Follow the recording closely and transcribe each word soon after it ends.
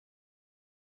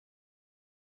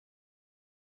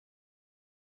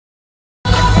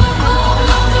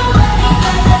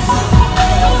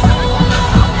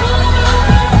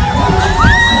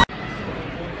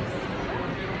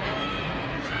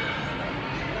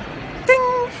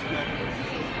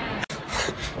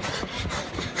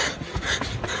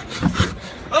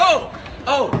Oh!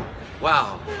 Oh!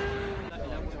 Wow.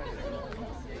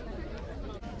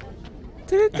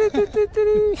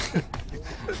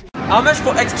 How much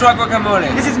for extra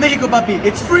guacamole? This is Mexico, papi.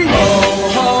 It's free. Ho,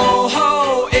 ho,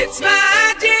 ho, it's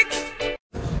magic.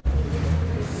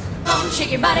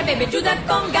 Shake your body, baby, do that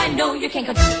conga. No, you can't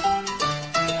control.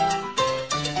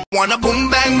 Wanna boom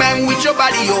bang bang with your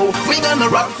body, yo. We gonna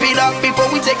rock it up before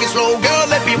we take it slow. Girl,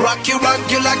 let me rock you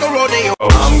like a rodeo.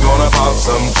 I'm gonna pop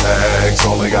some tags.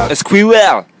 Only got A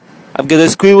squirrel. I've got a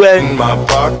squirrel in my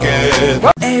pocket.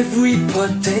 Every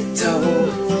potato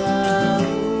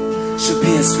should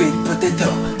be a sweet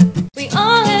potato. We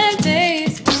all have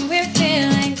days when we're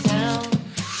feeling down.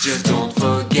 Just don't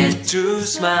forget to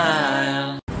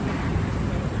smile.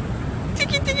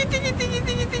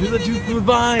 You let you through the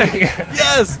vine.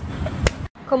 Yes!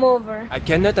 Come over. I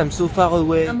cannot, I'm so far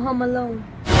away. I'm home alone.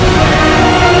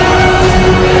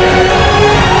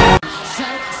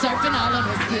 Surfing all of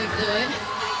us get good.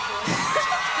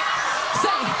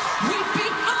 Say, we be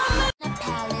on the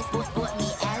palace. Bought me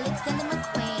Alexander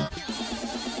McQueen.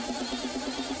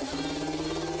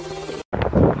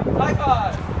 High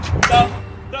five!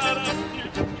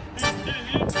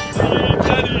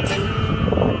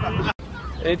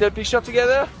 Any little picture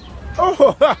together?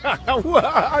 Oh,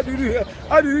 how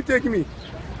do you take me?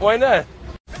 Why not?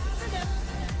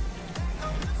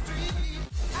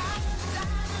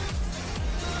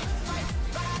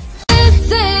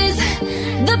 This is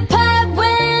the part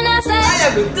when I say I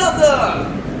am a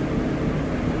double!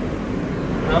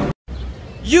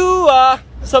 You are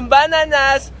some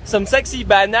bananas, some sexy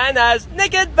bananas,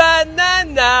 naked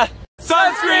banana!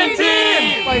 Sunscreen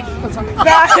team!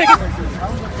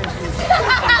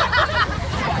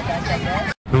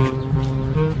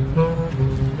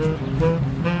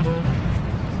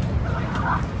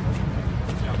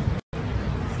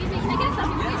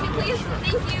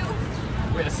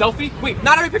 Wait, a selfie? Wait,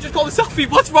 not every picture's called a selfie.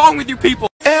 What's wrong with you people?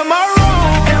 Am I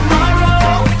wrong? Am I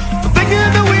wrong? Thinking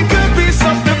that we could be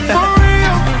something for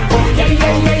real. Oh, yeah,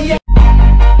 yeah, yeah, yeah.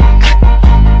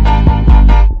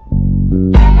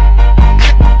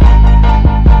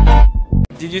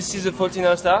 Did you see the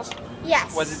 14 stars?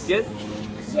 Yes. Was it good?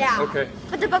 Yeah. Okay.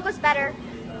 But the book was better.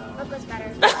 The book was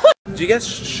better. Do you guys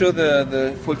show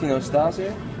the 14 stars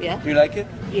here? Yeah. Do you like it?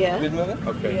 Yeah. Good movie?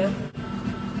 Okay. Yeah.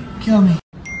 Kill me.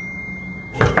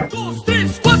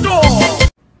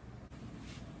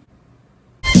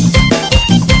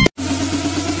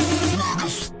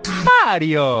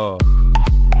 Mario.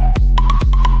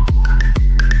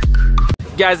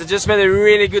 Guys, I just made a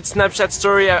really good Snapchat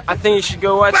story. I think you should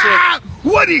go watch it.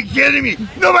 What are you kidding me?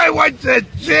 Nobody wants that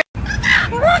shit.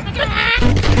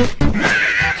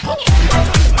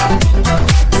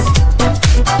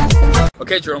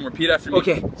 Okay, Jerome, repeat after me.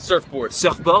 Okay. Surfboard.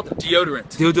 Surfboard. Deodorant.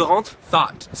 Deodorant.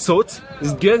 Thought. Thought.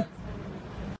 Is it good?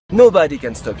 Nobody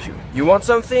can stop you. You want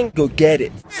something? Go get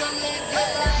it.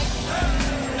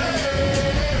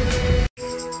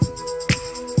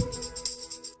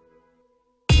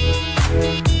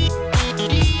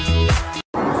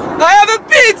 I have a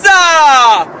pizza!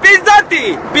 Pizzati!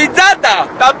 Pizzata!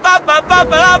 Pa pa pa pa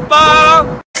pa pa!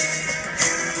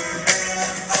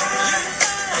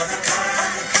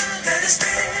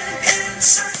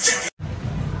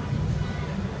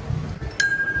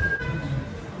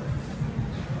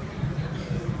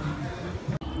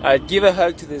 Alright, give a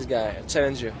hug to this guy. I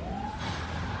challenge you.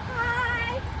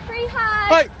 Hi. Free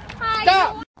hug. Hi.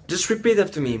 Stop. Just repeat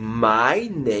after me. My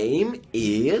name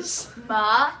is...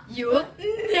 Your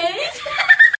name?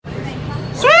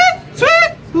 Sweet!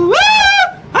 Sweet! Woo!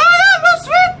 I am a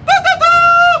sweet potato!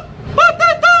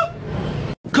 Potato!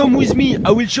 Come with me.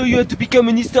 I will show you how to become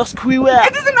an Easter squirrel.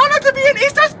 It is an honor to be an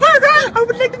Easter squirrel. I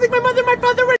would like to thank my mother, my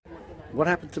father. What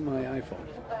happened to my iPhone?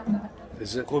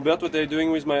 Is it? Robert, what are you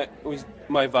doing with my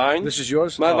Vine? This is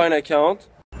yours? My Oh. Vine account.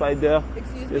 Spider.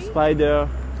 Excuse The me? spider.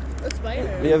 A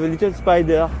spider? We have a little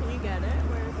spider. Can you get it?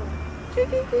 Where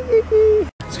is it?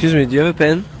 Excuse me, do you have a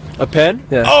pen? A pen?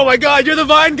 Yeah. Oh my God, you're the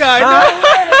Vine guy.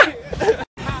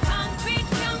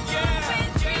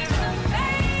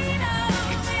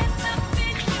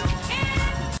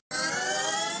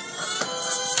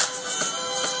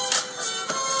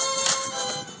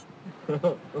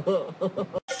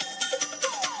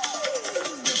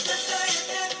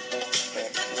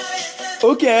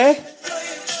 Okay.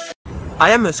 I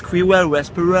am a squirrel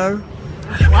whisperer.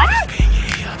 What?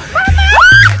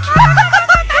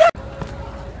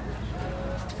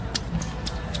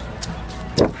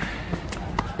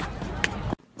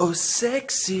 Oh,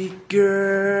 sexy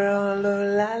girl. Oh,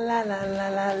 la la la la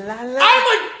la la la. I'm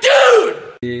a dude!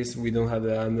 Yes, we don't have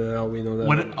a hammer, we don't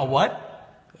have A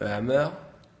what? a hammer.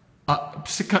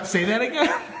 Say that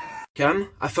again? Cam,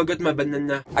 I forgot my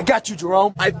banana. I got you,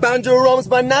 Jerome. I found Jerome's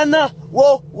banana.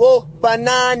 Whoa, whoa,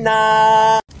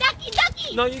 banana. Ducky,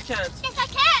 ducky! No, you can't. Yes, I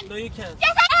can! No, you can't.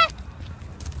 Yes, I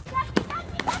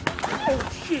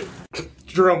can!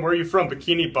 Jerome, where are you from?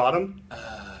 Bikini Bottom?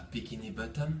 Bikini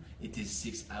Bottom, it is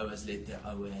 6 hours later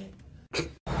away.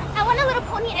 I want a little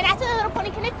pony, and after the little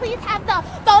pony, can I please have the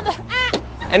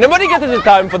And nobody gets the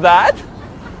time for that.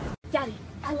 Daddy,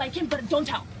 I like him, but don't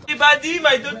tell. Everybody,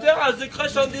 my daughter has a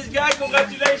crush on this guy.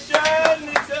 Congratulations,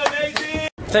 it's amazing.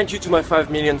 Thank you to my 5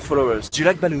 million followers. Do you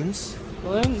like balloons?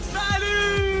 Balloons.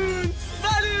 Balloons!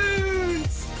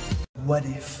 Balloons! What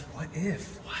if? What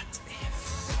if? What if?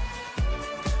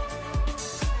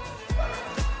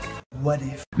 What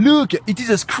if? Look, it is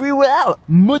a squirrel!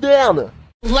 Modern!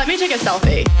 Let me take a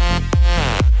selfie.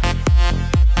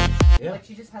 Yeah. Like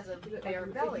she just has a bare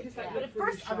belly. But at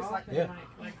first I was like, oh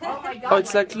my god. Oh,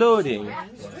 it's like loading.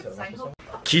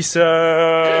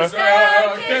 Kisser! Kisser!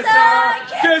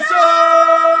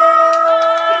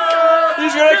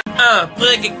 He's gonna...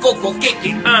 break it, coco, kick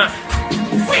it,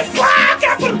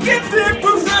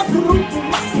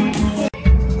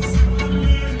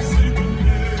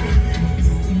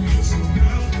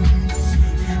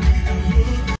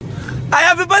 I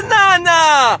have a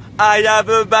banana! I have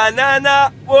a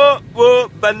banana! Whoa, whoa,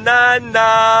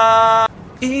 banana!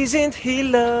 Isn't he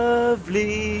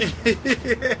lovely?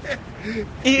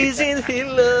 Isn't he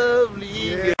lovely?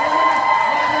 Yeah.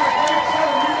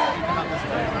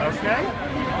 Okay.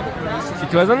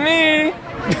 It wasn't me!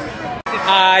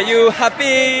 Are you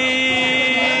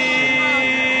happy?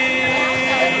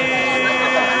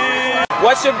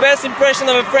 What's your best impression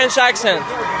of a French accent?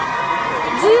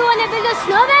 Do you want to build a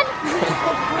snowman?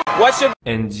 What's your...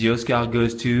 And the Oscar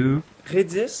goes to... Read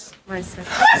this. Myself.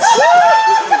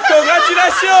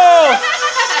 Congratulations!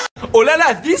 Oh la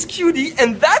la, this cutie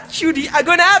and that cutie are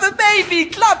gonna have a baby!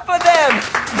 Clap for them!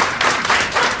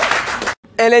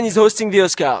 Ellen is hosting the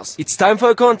Oscars. It's time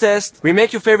for a contest. We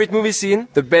make your favorite movie scene.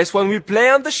 The best one will play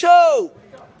on the show.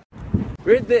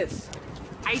 Read this.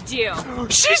 I do.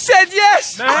 She said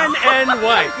yes! Man and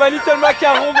wife. My little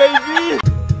macaron baby!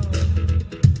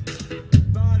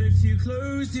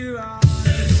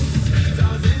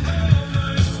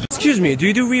 Excuse me, do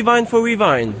you do rewind for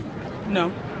rewind?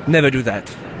 No. Never do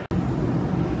that.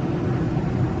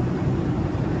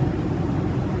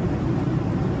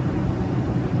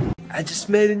 I just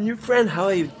made a new friend. How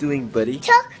are you doing, buddy?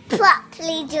 Talk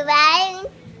properly, Jerome.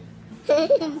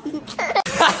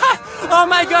 Oh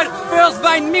my god, first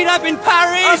Vine meetup in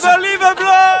Paris!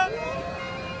 Unbelievable!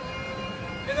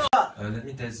 Let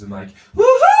me test the mic. Woohoo!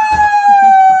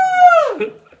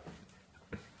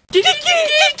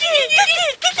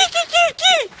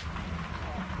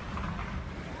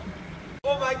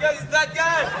 Oh my god, it's that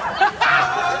guy!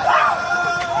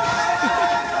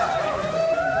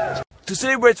 To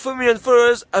celebrate 4 million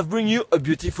followers, I've bring you a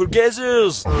beautiful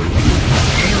gazers.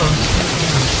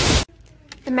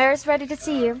 The mayor's ready to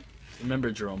see you.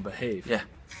 Remember, Jerome, behave. Yeah.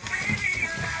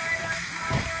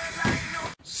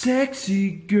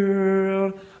 Sexy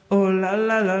girl, oh la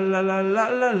la la la la la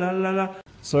la la la la.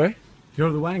 Sorry?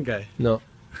 You're the wine guy. No.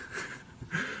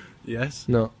 Yes?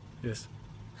 No. Yes.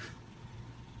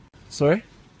 Sorry?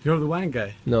 You're the wine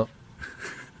guy. No.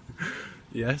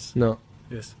 Yes? No.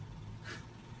 Yes.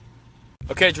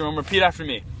 Okay, Jerome, repeat after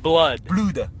me. Blood.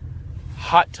 Blood.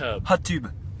 Hot tub. Hot tube.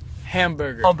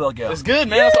 Hamburger. Hamburger. That's good,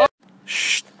 man. That's awesome.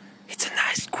 Shh. It's a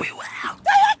nice squirrel.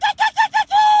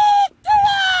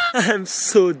 I'm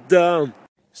so dumb.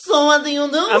 So what do you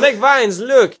do? I make vines,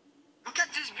 look. Look at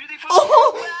this beautiful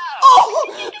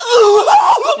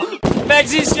Make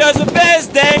this year the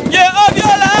best dang year of your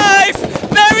life.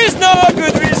 There is no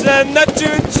good reason not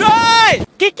to try.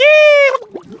 Kiki!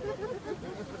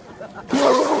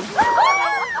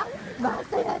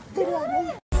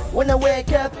 When I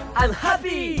wake up, I'm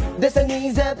happy. The sun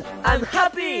is up, I'm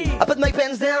happy. I put my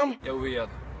pants down. You're weird.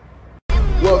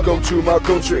 Welcome to my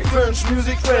country. French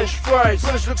music, French fries,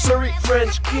 French luxury,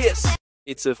 French kiss.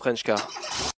 It's a French car.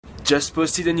 Just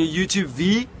posted a new YouTube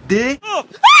video.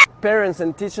 Parents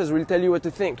and teachers will tell you what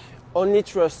to think. Only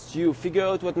trust you. Figure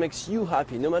out what makes you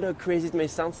happy, no matter how crazy it may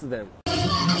sound to them.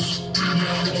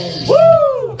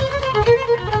 Woo!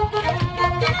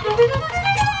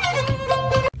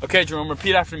 Okay, Jerome,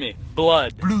 repeat after me.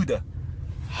 Blood. Blood.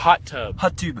 Hot tub.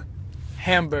 Hot tube.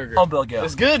 Hamburger. Hamburger.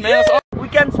 That's good, man. That's awesome. We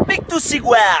can speak to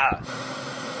Siguel.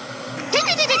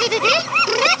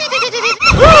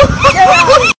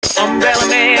 Umbrella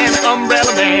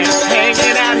man,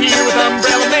 hanging out here with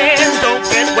Umbrella Man. Don't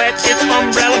get wet, it's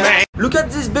Umbrella Man. Look at at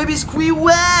this baby squeal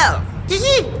well!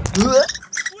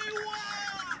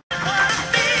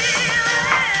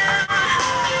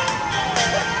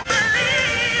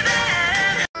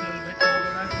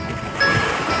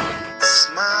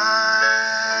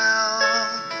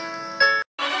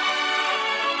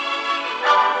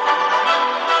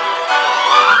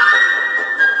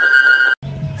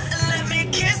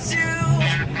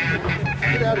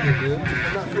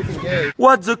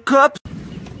 What the cop?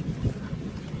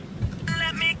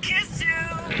 Let me kiss you.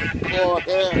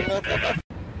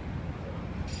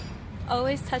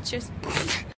 Always touch your.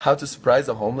 How to surprise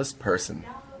a homeless person.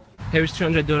 Here's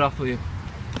 $200 for you.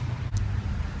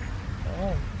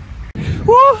 Oh.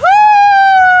 Woohoo!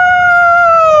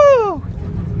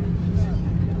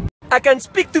 I can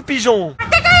speak to pigeon.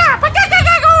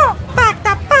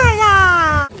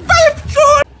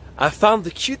 I found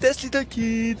the cutest little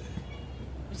kid.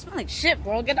 You smell like shit,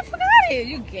 bro. Get the fuck out of here.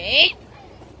 You gay?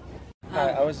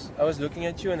 I was looking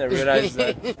at you and I realized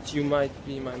that you might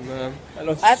be my mom. I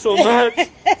love you so much.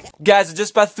 Guys, I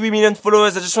just passed 3 million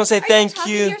followers. I just want to say thank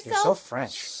you. You're so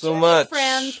French. So much.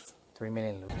 Friends. 3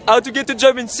 million. How to get a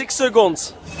job in 6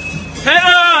 seconds.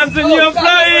 Hello, I'm the new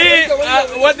employee.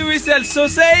 What do we sell?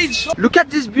 Sausage? Look at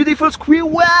this beautiful squirrel.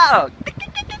 Wow.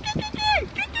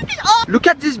 Look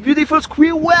at this beautiful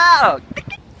squirrel. Wow.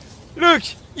 Look,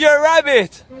 you're a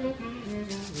rabbit. Look.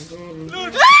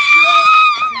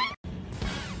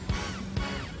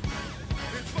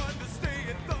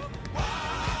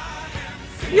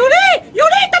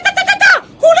 Yuli! Ta ta ta ta ta!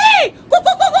 Kuli!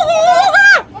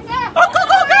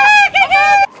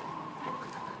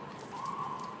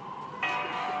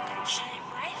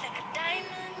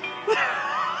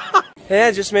 Hey,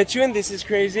 I just met you and this is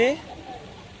crazy.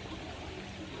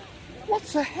 What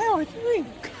the hell are you doing?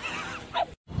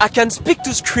 I can speak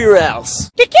to squirrels.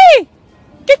 Kiki!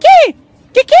 Kiki!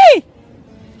 Kiki!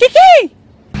 Kiki!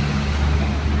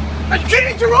 Are you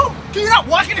kidding me, Jerome? Can you not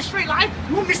walk in a straight line?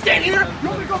 You want me to stand here? You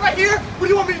want me to go right here? What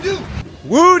do you want me to do?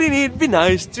 Wouldn't it be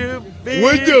nice to be?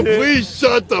 Would you please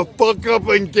shut the fuck up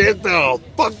and get the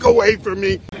fuck away from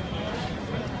me?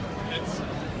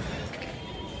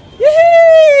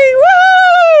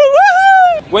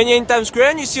 When you're in Times Square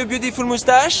and you see a beautiful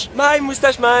moustache, my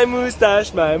moustache, my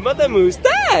moustache, my mother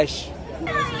moustache.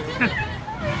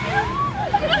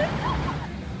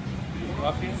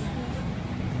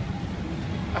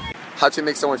 How to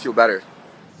make someone feel better?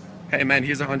 Hey man,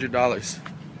 here's $100.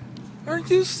 Are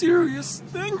you serious?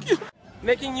 Thank you.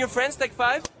 Making new friends, take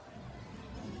 5.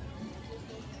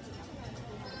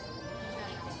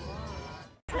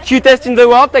 Cutest in the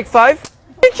world, take 5.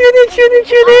 Cutie, cutie,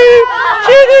 cutie!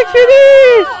 Cutie,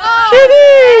 cutie!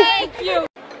 Cutie! Thank you.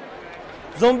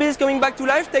 Zombies coming back to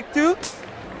life, take 2.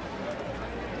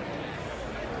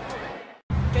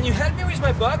 Can you help me with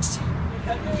my box?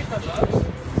 Help me with my box.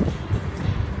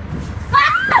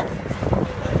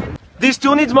 This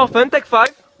tour needs more fun, take 5.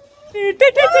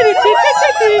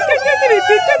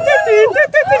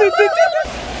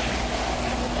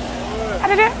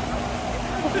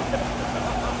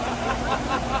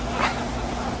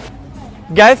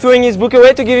 Guy throwing his book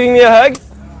away to giving me a hug.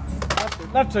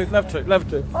 Left foot, left foot, left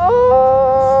foot.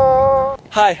 Oh.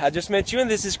 Hi, I just met you and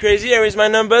this is crazy. Here is my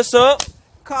number, so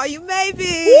Call you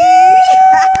maybe.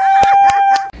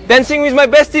 Dancing with my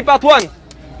bestie, part 1.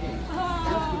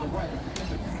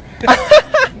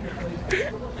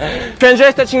 Stranger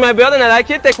is touching my bird and I like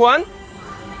it, take 1.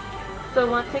 So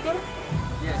 1 ticket?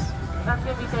 Yes. That's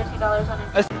gonna be $30 on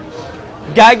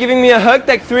it. Guy giving me a hug,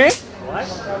 take 3. What?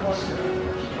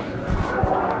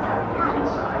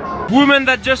 Woman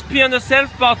that just pee on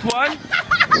herself, part 1.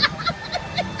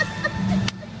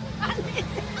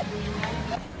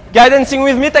 Guy dancing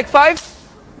with me, take 5.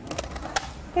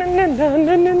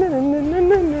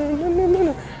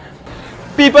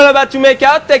 People about to make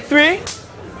out, take 3.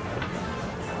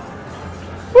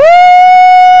 Woo!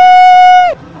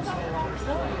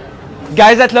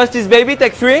 Guy that lost his baby,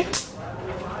 take 3.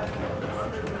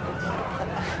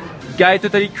 Guy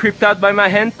totally creeped out by my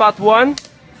hand, part 1.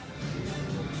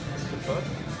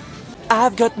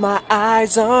 I've got my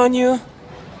eyes on you.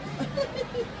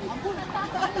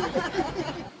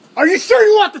 Are you sure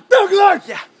you want the thug life?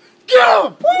 Yeah. Get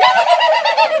him!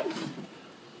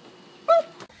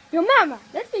 Yo, mama,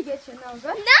 let me get your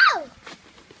number. No!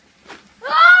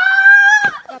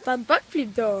 Papa,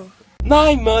 backflip though.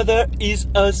 My mother is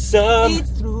awesome.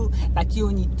 It's true, but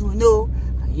you need to know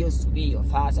I used to be your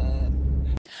father.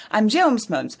 I'm Jerome's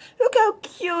mom. Look how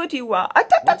cute you are.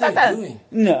 What are you doing?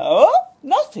 No,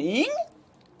 nothing.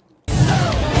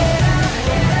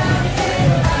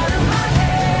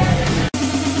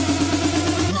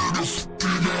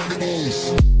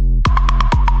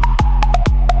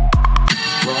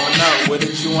 What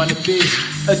did you want to be?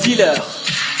 A dealer.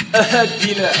 A hug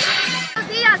dealer.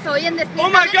 Oh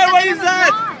my god, what is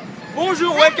that?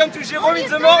 Bonjour, welcome to Jerome in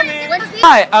the morning.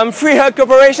 Hi, I'm Free Hug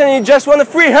Corporation and you just want a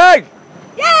free hug.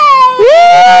 Yay!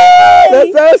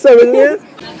 That's awesome, isn't it?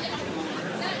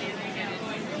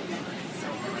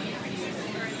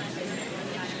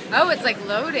 Oh, it's like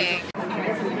loading.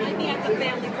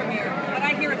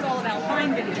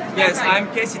 Yes, I'm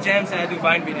Casey James and I do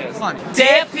Vine videos.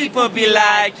 Dare people be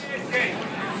like.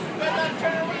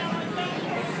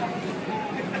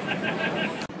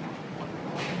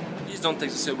 Please don't take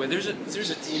the subway. There's a demon. There's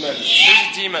a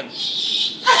demon.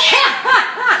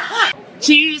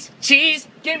 Cheese, cheese,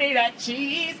 give me that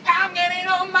cheese. I'm getting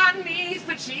on my knees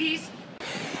for cheese.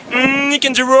 Nick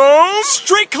and Jerome,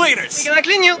 street cleaners. We're gonna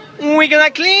clean you. We're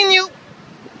gonna clean you.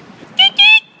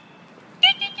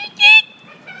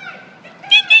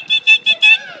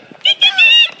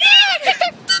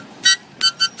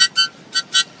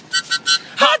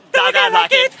 Hot dog, I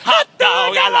like it. Hot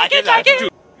dog, I like it, like it.